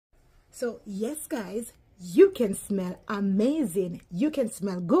So yes, guys, you can smell amazing. You can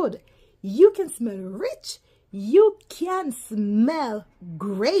smell good. You can smell rich. You can smell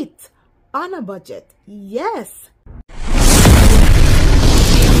great on a budget. Yes.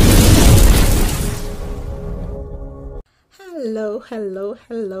 Hello,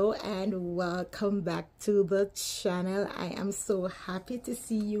 and welcome back to the channel. I am so happy to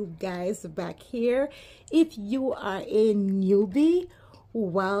see you guys back here. If you are a newbie,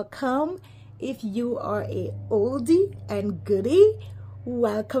 welcome. If you are a oldie and goodie,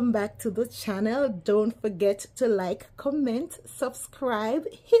 welcome back to the channel. Don't forget to like, comment, subscribe,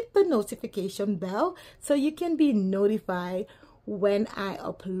 hit the notification bell so you can be notified when I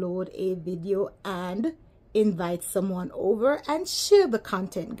upload a video, and invite someone over and share the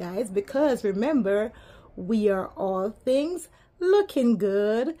content, guys, because remember, we are all things looking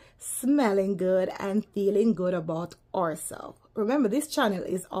good, smelling good, and feeling good about ourselves. Remember, this channel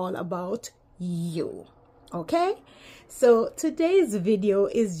is all about you. Okay, so today's video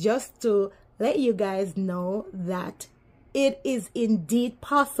is just to let you guys know that it is indeed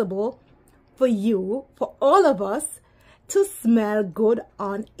possible for you, for all of us, to smell good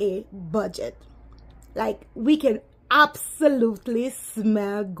on a budget. Like, we can absolutely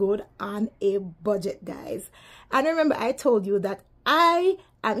smell good on a budget, guys. And remember, I told you that I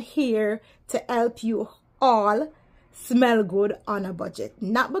am here to help you all smell good on a budget.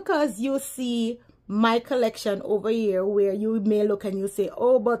 Not because you see my collection over here where you may look and you say,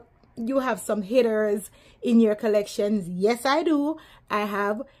 oh, but you have some hitters in your collections. Yes, I do. I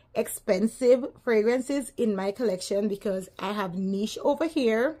have expensive fragrances in my collection because I have niche over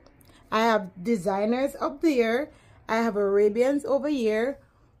here. I have designers up there. I have Arabians over here.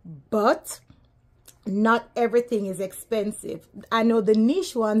 But not everything is expensive. I know the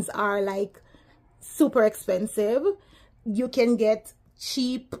niche ones are like super expensive. You can get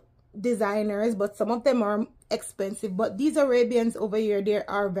cheap designers, but some of them are expensive. But these Arabians over here, they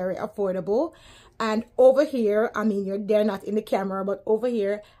are very affordable. And over here, I mean, they're not in the camera, but over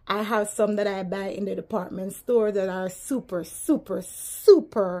here, I have some that I buy in the department store that are super, super,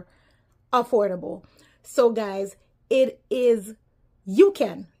 super affordable. So guys, it is, you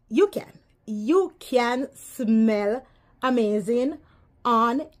can smell amazing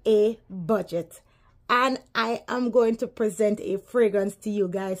on a budget. And I am going to present a fragrance to you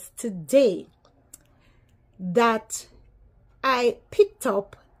guys today that I picked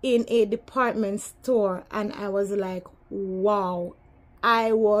up in a department store, and I was like, wow.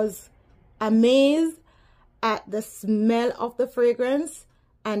 I was amazed at the smell of the fragrance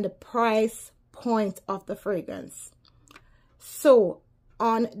and the price point of the fragrance. So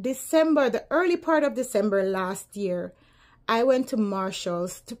on December, the early part of December last year, I went to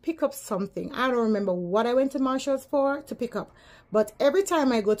Marshall's to pick up something. I don't remember what I went to Marshall's for to pick up, but every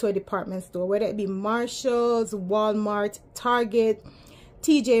time I go to a department store, whether it be Marshall's, Walmart, Target,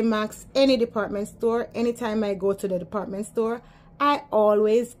 TJ Maxx, any department store, anytime I go to the department store, I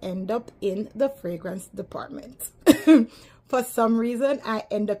always end up in the fragrance department. For some reason, I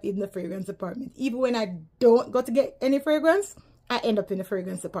end up in the fragrance department. Even when I don't go to get any fragrance, I end up in the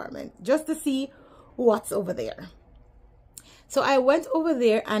fragrance department just to see what's over there. So I went over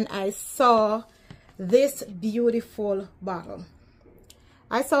there and I saw this beautiful bottle.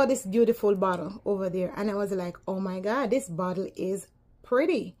 I saw this beautiful bottle over there and I was like, oh my God, this bottle is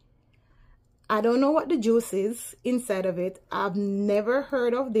pretty. I don't know what the juice is inside of it. I've never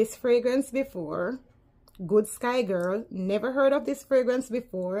heard of this fragrance before. Good Sky Girl, never heard of this fragrance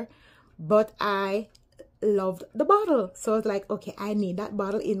before, but I loved the bottle. So I was like, okay, I need that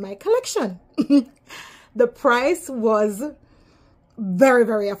bottle in my collection. The price was very,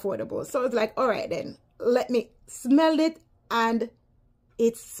 very affordable. So I was like, all right then, let me smell it, and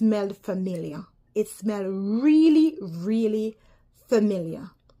it smelled familiar. It smelled really, really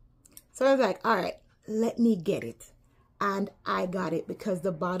familiar. So I was like, all right, let me get it. And I got it because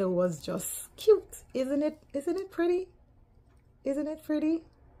the bottle was just cute. Isn't it pretty? Isn't it pretty?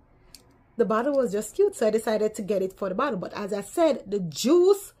 The bottle was just cute, so I decided to get it for the bottle. But as I said, the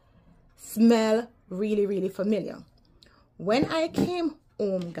juice smelled really, really familiar. When I came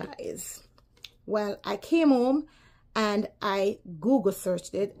home, guys, well, I came home and I Google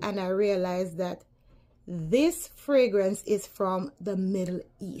searched it, and I realized that this fragrance is from the Middle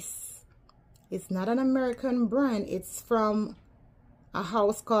East. It's not an American brand. It's from a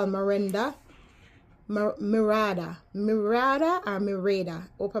house called Miranda. Mirada.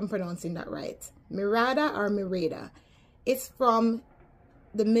 Hope I'm pronouncing that right. Mirada or Mirada. It's from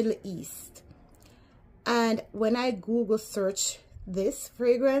the Middle East. And when I Google search this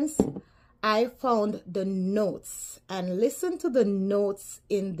fragrance, I found the notes, and listen to the notes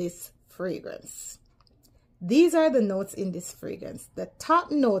in this fragrance. These are the notes in this fragrance. The top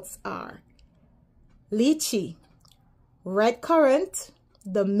notes are lychee, red currant,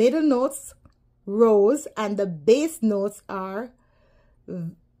 the middle notes rose, and the base notes are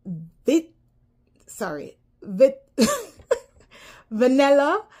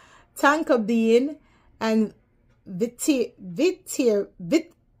vanilla, tonka bean, and vetiver.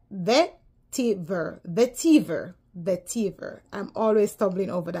 I'm always stumbling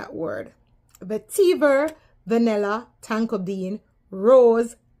over that word. Vetiver, vanilla, tonka bean,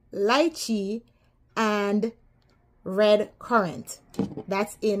 rose, lychee, and red currant.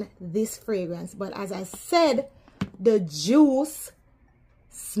 That's in this fragrance. But as I said, the juice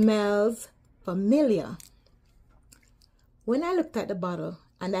smells familiar. When I looked at the bottle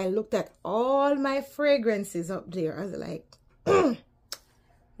and I looked at all my fragrances up there, I was like,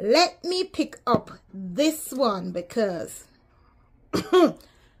 let me pick up this one because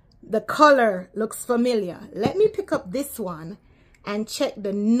the color looks familiar. Let me pick up this one and check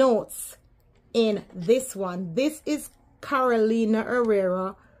the notes in this one. This is Carolina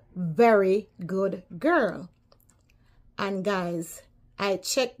Herrera, Very Good Girl. And guys, I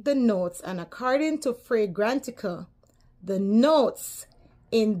checked the notes, and according to Fragrantica, the notes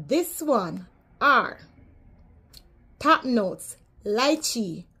in this one are top notes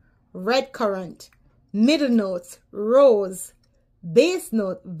lychee, red currant, middle notes rose, base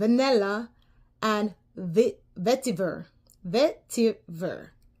note vanilla, and vetiver.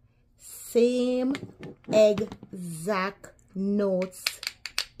 Same exact notes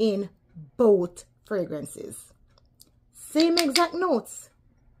in both fragrances. Same exact notes.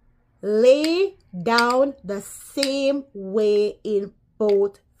 Lay down the same way in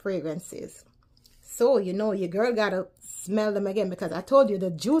both fragrances. So, you know, your girl gotta smell them again because I told you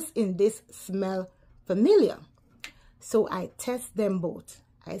the juice in this smell familiar. So I test them both.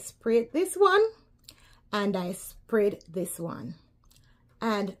 I sprayed this one and I sprayed this one.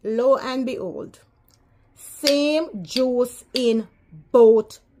 And lo and behold, same juice in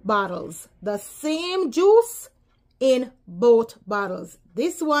both bottles. The same juice in both bottles.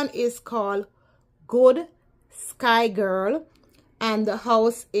 This one is called Good Sky Girl, and the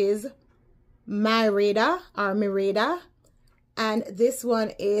house is Mirada, and this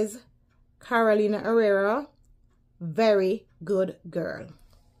one is Carolina Herrera, Very Good Girl.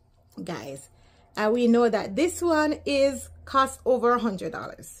 Guys, and we know that this one is cost over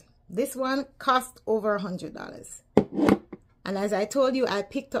 $100. This one cost over $100. And as I told you, I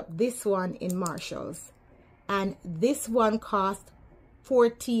picked up this one in Marshall's, and this one cost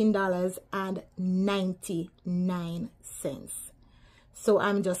 $14.99. So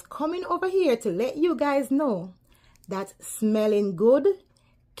I'm just coming over here to let you guys know that smelling good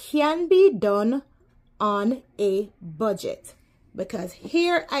can be done on a budget, because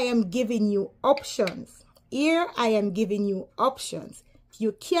here I am giving you options. Here I am giving you options. If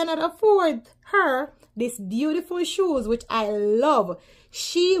you cannot afford her these beautiful shoes, which I love,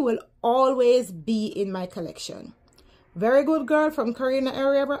 she will always be in my collection. Very Good Girl from Carolina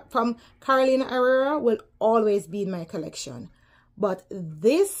Herrera will always be in my collection. But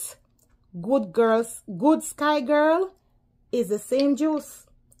this Good Sky Girl is the same juice.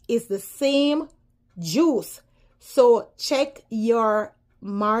 It's the same juice. So check your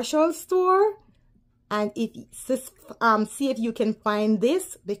Marshall store and see if you can find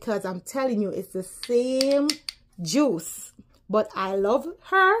this, because I'm telling you, it's the same juice. But I love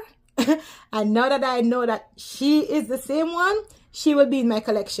her. And now that I know that she is the same one, she will be in my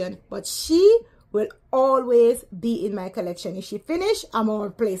collection. But she will always be in my collection. If she finish, I'm gonna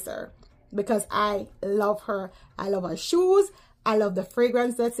replace her because I love her. I love her shoes. I love the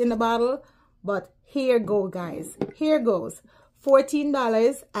fragrance that's in the bottle. But here go, guys. Here goes.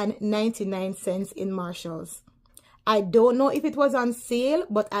 $14.99 in Marshall's. I don't know if it was on sale,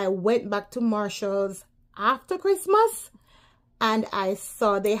 but I went back to Marshall's after Christmas and I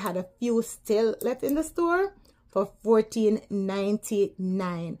saw they had a few still left in the store for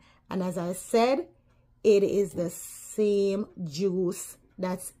 $14.99. And as I said, it is the same juice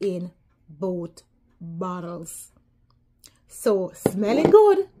that's in both bottles. So smelling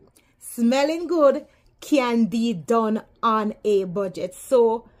good can be done on a budget.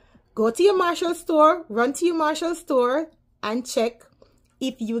 So go to your Marshall store, run to your Marshall store and check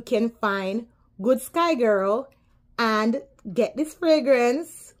if you can find Good Sky Girl and get this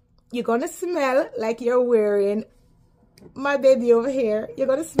fragrance. You're gonna smell like you're wearing my baby over here. You're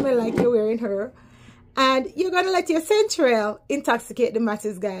gonna smell like you're wearing her, and you're gonna let your scent trail intoxicate the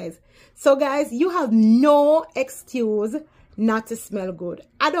masses, guys. So guys, you have no excuse not to smell good.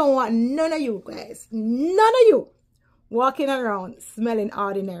 I don't want none of you guys, none of you walking around smelling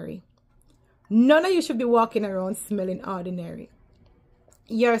ordinary. None of you should be walking around smelling ordinary.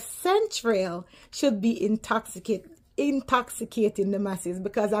 Your scent trail should be intoxicating the masses,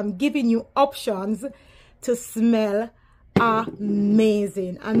 because I'm giving you options to smell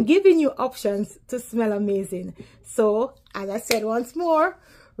amazing. I'm giving you options to smell amazing. So, as I said once more,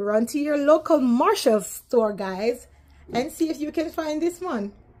 run to your local Marshall store, guys, and see if you can find this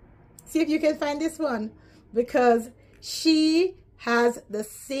one. See if you can find this one, because she has the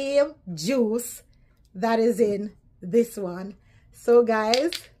same juice that is in this one. So guys,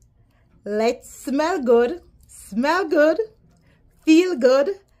 let's smell good, feel good,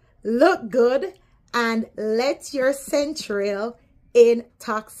 look good, and let your scent trail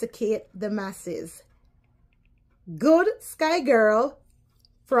intoxicate the masses. Good Sky Girl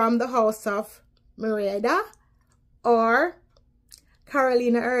from the house of Merida, or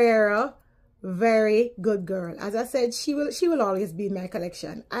Carolina Herrera, very good girl. As I said, she will always be in my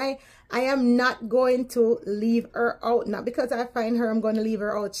collection. I am not going to leave her out. Not because I find her, I'm going to leave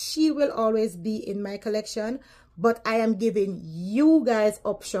her out. She will always be in my collection, but I am giving you guys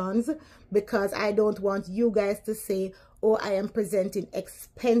options, because I don't want you guys to say, oh, I am presenting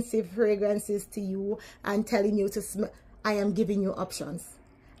expensive fragrances to you and telling you to smell. I am giving you options.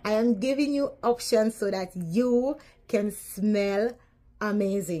 I am giving you options so that you can smell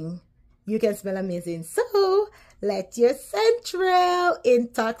amazing. You can smell amazing. So let your scent trail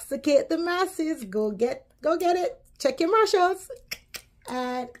intoxicate the masses. Go get it. Check your Marshalls.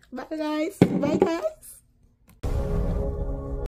 And bye guys. Bye guys.